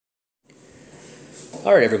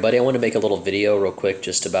Alright everybody, I want to make a little video real quick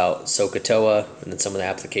just about SOHCAHTOA and then some of the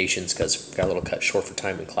applications because got a little cut short for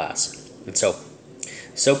time in class. And so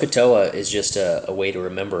SOHCAHTOA is just a way to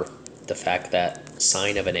remember the fact that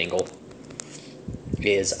sine of an angle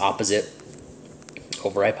is opposite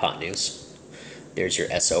over hypotenuse. There's your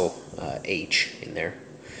SOH in there.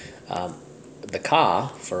 The CA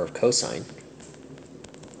for cosine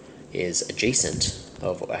is adjacent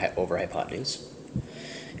over hypotenuse.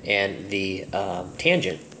 And the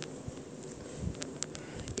tangent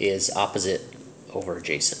is opposite over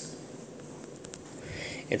adjacent.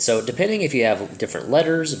 And so depending if you have different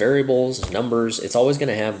letters, variables, numbers, it's always going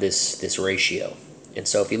to have this ratio. And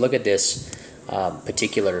so if you look at this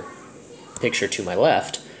particular picture to my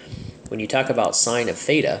left, when you talk about sine of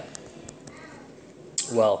theta,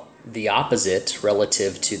 well, the opposite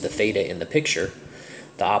relative to the theta in the picture,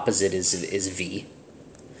 the opposite is V.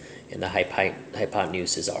 And the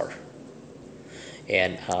hypotenuse is R.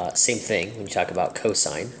 And same thing when you talk about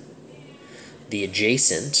cosine. The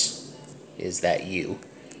adjacent is that U,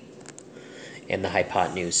 and the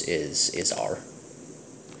hypotenuse is R.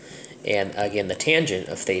 And again, the tangent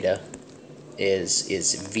of theta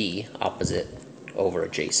is V, opposite over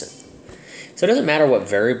adjacent. So it doesn't matter what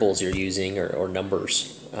variables you're using or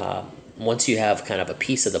numbers. Once you have kind of a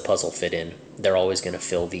piece of the puzzle fit in, they're always going to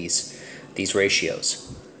fill these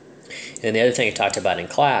ratios. And the other thing I talked about in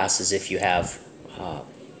class is if you have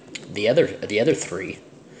the other three,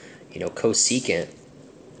 cosecant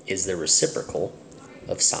is the reciprocal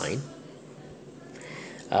of sine.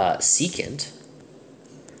 Secant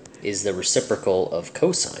is the reciprocal of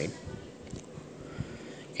cosine.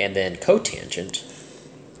 And then cotangent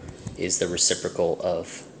is the reciprocal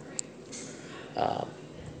of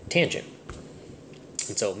tangent.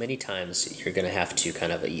 And so many times you're going to have to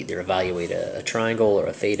kind of either evaluate a triangle or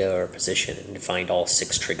a theta or a position and find all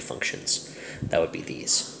 6 trig functions. That would be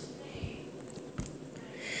these.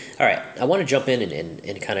 All right, I want to jump in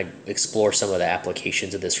and kind of explore some of the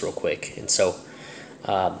applications of this real quick. And so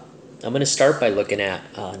I'm going to start by looking at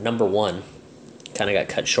number 1. Kind of got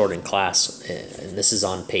cut short in class, and this is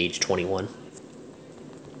on page 21.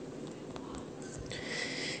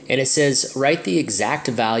 And it says, write the exact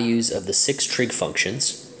values of the 6 trig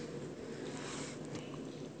functions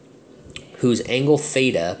whose angle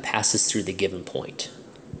theta passes through the given point.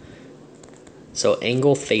 So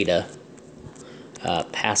angle theta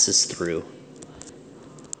passes through.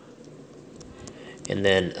 And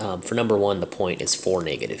then for number 1, the point is 4,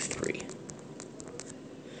 -3.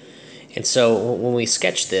 And so when we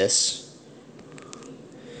sketch this,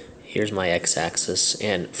 here's my x-axis,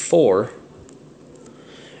 and 4,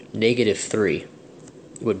 -3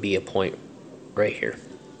 would be a point right here.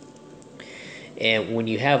 And when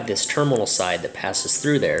you have this terminal side that passes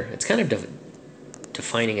through there, it's kind of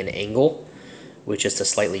defining an angle, which is a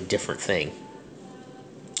slightly different thing.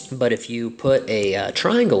 But if you put a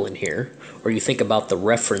triangle in here, or you think about the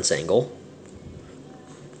reference angle,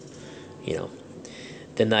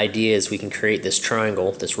 then the idea is we can create this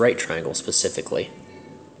triangle, this right triangle specifically.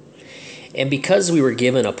 And because we were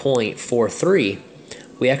given a point 4, 3,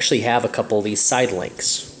 we actually have a couple of these side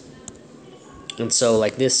lengths. And so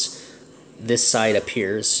like this side up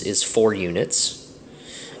here is 4 units.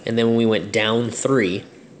 And then when we went down 3,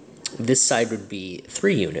 this side would be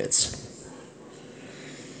 3 units.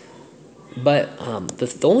 But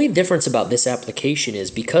the only difference about this application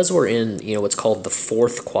is because we're in what's called the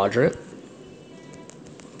 4th quadrant,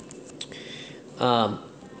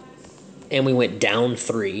 and we went down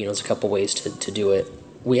 3, there's a couple ways to do it.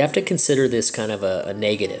 We have to consider this kind of a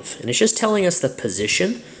negative, and it's just telling us the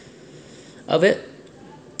position of it.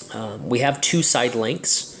 We have 2 side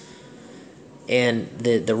lengths, and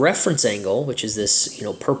the reference angle, which is this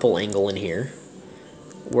purple angle in here,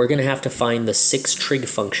 we're going to have to find the 6 trig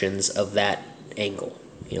functions of that angle.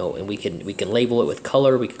 And we can label it with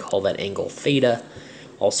color. We can call that angle theta,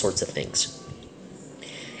 all sorts of things.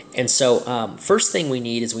 And so first thing we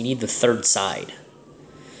need is the third side.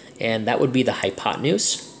 And that would be the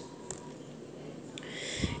hypotenuse.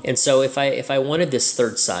 And so if I wanted this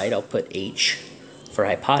third side, I'll put H for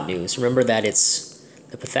hypotenuse. Remember that it's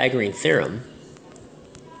the Pythagorean theorem.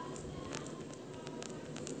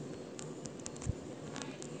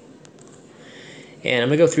 And I'm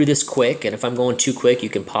going to go through this quick, and if I'm going too quick, you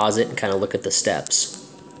can pause it and kind of look at the steps.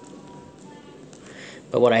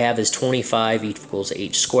 But what I have is 25 equals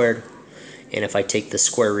h squared, and if I take the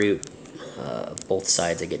square root of both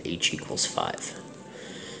sides, I get h equals 5.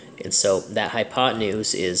 And so that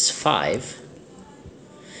hypotenuse is 5.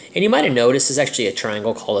 And you might have noticed there's actually a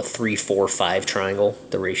triangle called a 3, 4, 5 triangle.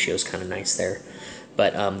 The ratio is kind of nice there.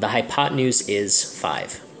 But the hypotenuse is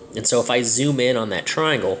 5. And so if I zoom in on that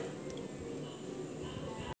triangle,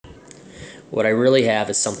 what I really have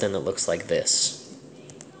is something that looks like this.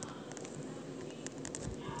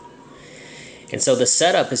 And so the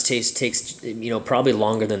setup takes probably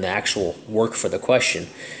longer than the actual work for the question.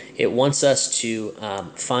 It wants us to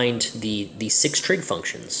find the 6 trig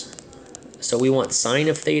functions. So we want sine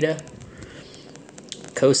of theta,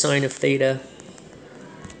 cosine of theta,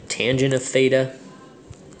 tangent of theta.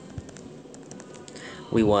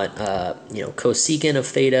 We want cosecant of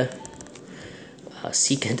theta,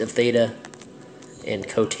 secant of theta, and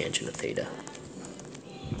cotangent of theta.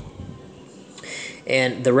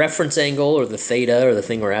 And the reference angle, or the theta, or the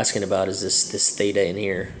thing we're asking about, is this theta in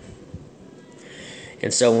here.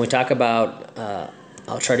 And so when we talk about,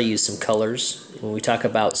 I'll try to use some colors. When we talk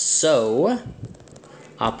about SO,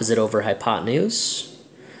 opposite over hypotenuse,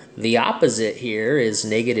 the opposite here is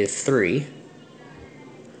 -3,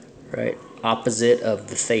 right? Opposite of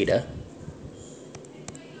the theta.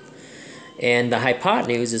 And the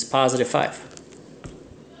hypotenuse is +5.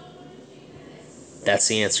 That's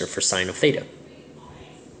the answer for sine of theta.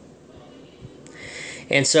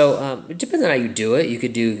 And so, depending on how you do it, you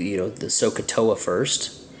could do, the SOHCAHTOA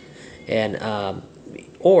first, and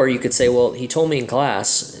or you could say, well, he told me in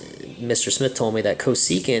class, Mr. Smith told me that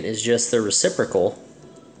cosecant is just the reciprocal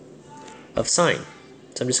of sine.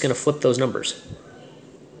 So I'm just going to flip those numbers.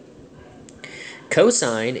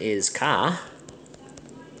 Cosine is ka,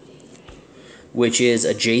 which is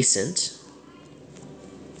adjacent.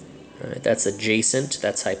 All right, that's adjacent.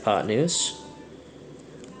 That's hypotenuse.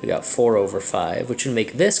 We got 4/5, which would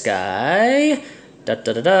make this guy,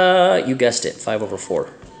 you guessed it, 5/4.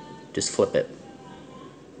 Just flip it.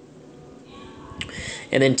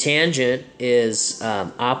 And then tangent is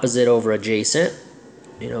opposite over adjacent.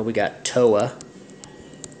 We got TOA.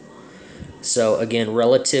 So again,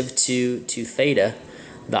 relative to theta,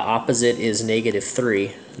 the opposite is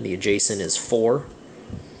 -3, the adjacent is 4.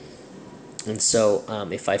 And so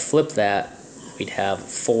if I flip that, we'd have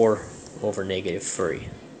 4/-3.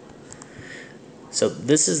 So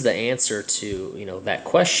this is the answer to that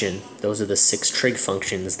question. Those are the 6 trig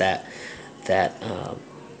functions that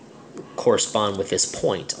correspond with this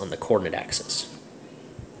point on the coordinate axis.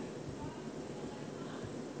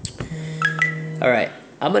 All right,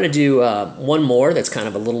 I'm going to do one more that's kind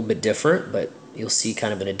of a little bit different, but you'll see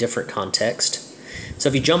kind of in a different context. So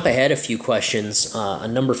if you jump ahead a few questions,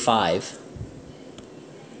 on number 5,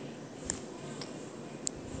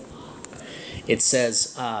 it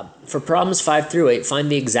says, for problems 5 through 8, find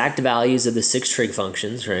the exact values of the 6 trig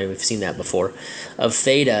functions, right? We've seen that before, of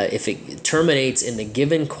theta if it terminates in the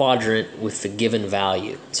given quadrant with the given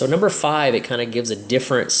value. So number 5, it kind of gives a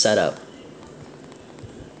different setup.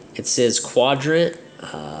 It says quadrant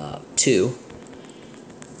 2,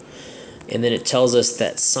 and then it tells us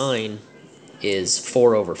that sine is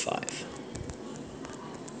 4/5.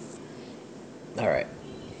 All right.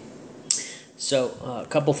 So a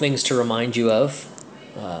couple things to remind you of.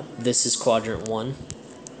 This is quadrant 1.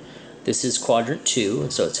 This is quadrant 2.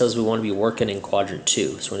 And so it says we want to be working in quadrant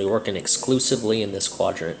 2. So we're going to be working exclusively in this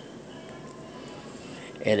quadrant.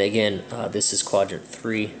 And again, this is quadrant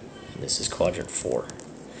 3. And this is quadrant 4.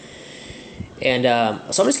 And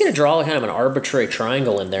so I'm just going to draw kind of an arbitrary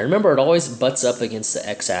triangle in there. Remember, it always butts up against the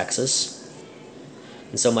x-axis.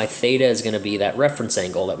 And so my theta is going to be that reference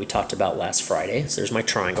angle that we talked about last Friday. So there's my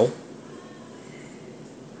triangle.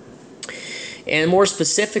 And more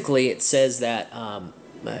specifically, it says that,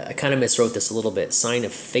 I kind of miswrote this a little bit, sine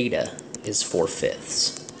of theta is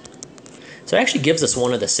 4/5. So it actually gives us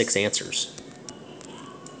one of the 6 answers.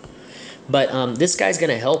 But this guy's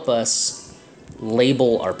going to help us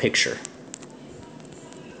label our picture.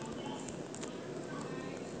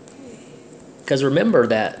 Because remember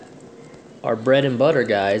that our bread and butter,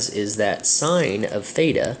 guys, is that sine of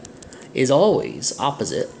theta is always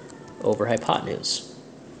opposite over hypotenuse.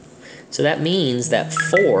 So that means that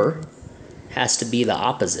 4 has to be the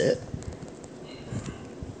opposite,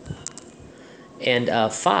 and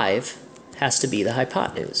 5 has to be the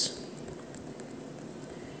hypotenuse.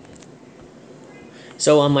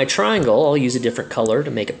 So on my triangle, I'll use a different color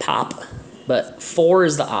to make it pop, but 4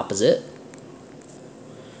 is the opposite,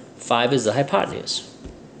 5 is the hypotenuse.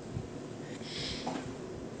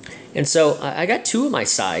 And so I got 2 of my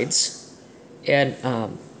sides, and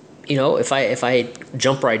if I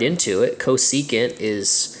jump right into it, cosecant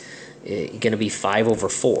is going to be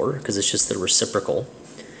 5/4 because it's just the reciprocal.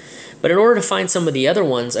 But in order to find some of the other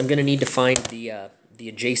ones, I'm going to need to find the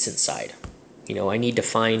adjacent side. I need to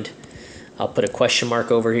find, I'll put a question mark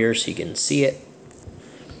over here so you can see it.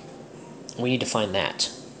 We need to find that.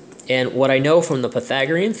 And what I know from the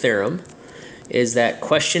Pythagorean theorem is that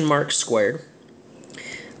question mark squared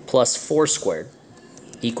plus 4 squared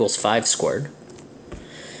equals 5 squared.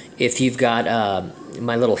 If you've got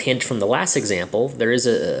my little hint from the last example, there is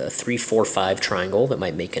a 3, 4, 5 triangle that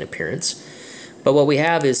might make an appearance. But what we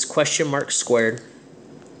have is question mark squared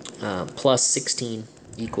plus 16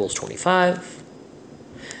 equals 25,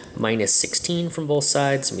 minus 16 from both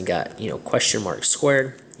sides, and we got, question mark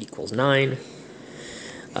squared equals 9.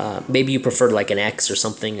 Maybe you preferred like an X or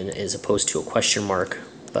something as opposed to a question mark,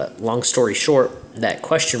 but long story short, that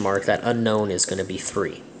question mark, that unknown, is going to be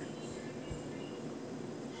 3.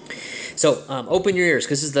 So open your ears,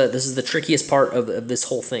 because this is the trickiest part of this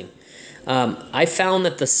whole thing. I found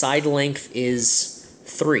that the side length is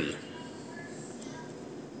 3.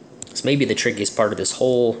 It's maybe the trickiest part of this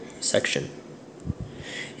whole section.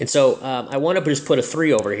 And so I want to just put a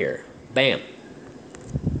 3 over here. Bam.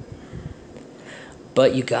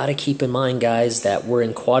 But you got to keep in mind, guys, that we're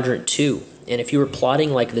in quadrant 2. And if you were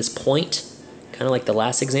plotting like this point, kind of like the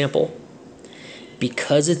last example,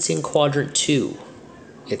 because it's in quadrant 2,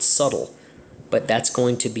 it's subtle, but that's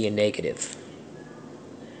going to be a negative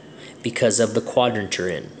because of the quadrant you're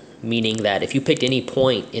in. Meaning that if you picked any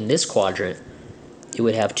point in this quadrant, it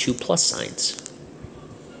would have 2 plus signs.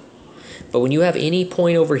 But when you have any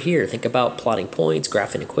point over here, think about plotting points,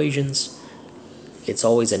 graphing equations, it's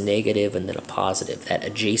always a negative and then a positive. That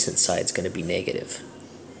adjacent side is going to be negative.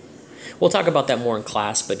 We'll talk about that more in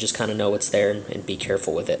class, but just kind of know it's there and be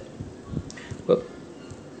careful with it. Whoop.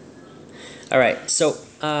 All right, so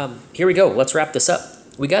here we go. Let's wrap this up.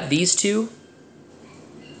 We got these two,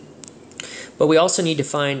 but we also need to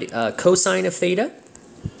find cosine of theta,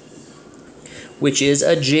 which is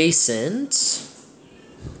adjacent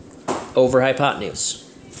over hypotenuse.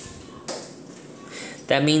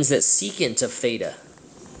 That means that secant of theta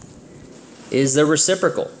is the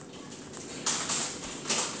reciprocal.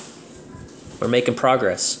 We're making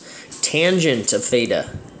progress. Tangent of theta,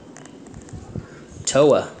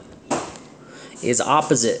 TOA, is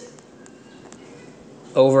opposite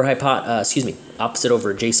over opposite over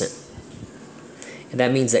adjacent. And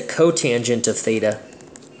that means that cotangent of theta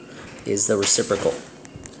is the reciprocal.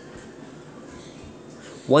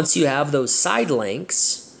 Once you have those side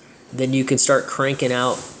lengths, then you can start cranking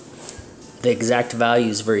out the exact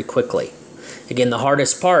values very quickly. Again, the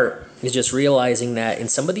hardest part is just realizing that in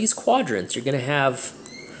some of these quadrants, you're going to have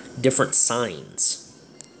different signs,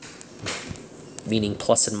 meaning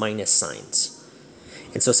plus and minus signs.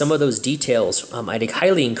 And so some of those details, I'd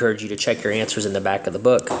highly encourage you to check your answers in the back of the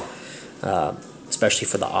book, especially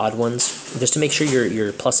for the odd ones, just to make sure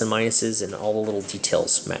your plus and minuses and all the little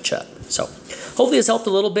details match up. So hopefully this helped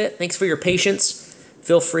a little bit. Thanks for your patience.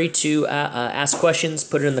 Feel free to ask questions,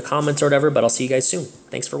 put it in the comments or whatever, but I'll see you guys soon.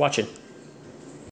 Thanks for watching.